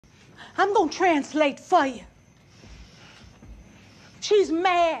I'm gonna translate for you. She's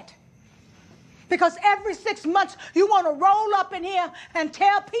mad because every 6 months you want to roll up in here and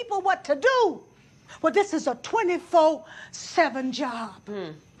tell people what to do. Well, this is a 24/7 job.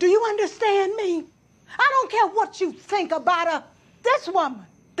 Do you understand me? I don't care what you think about her. This woman,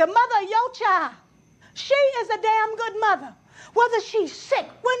 the mother of your child, she is a damn good mother. Whether she's sick,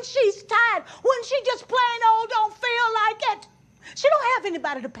 when she's tired, when she just plain old don't feel like it. She don't have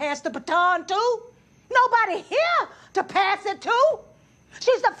anybody to pass the baton to. Nobody here to pass it to.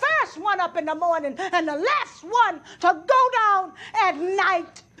 She's the first one up in the morning and the last one to go down at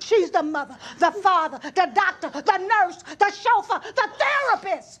night. She's the mother, the father, the doctor, the nurse, the chauffeur, the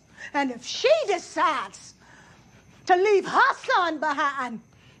therapist. And if she decides to leave her son behind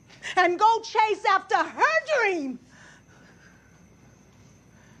and go chase after her dream,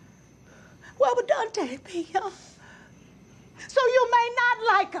 what would Dante be, huh? So you may not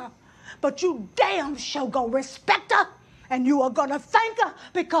like her, but you damn sure gonna respect her, and you are gonna thank her,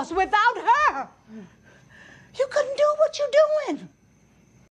 because without her, you couldn't do what you're doing.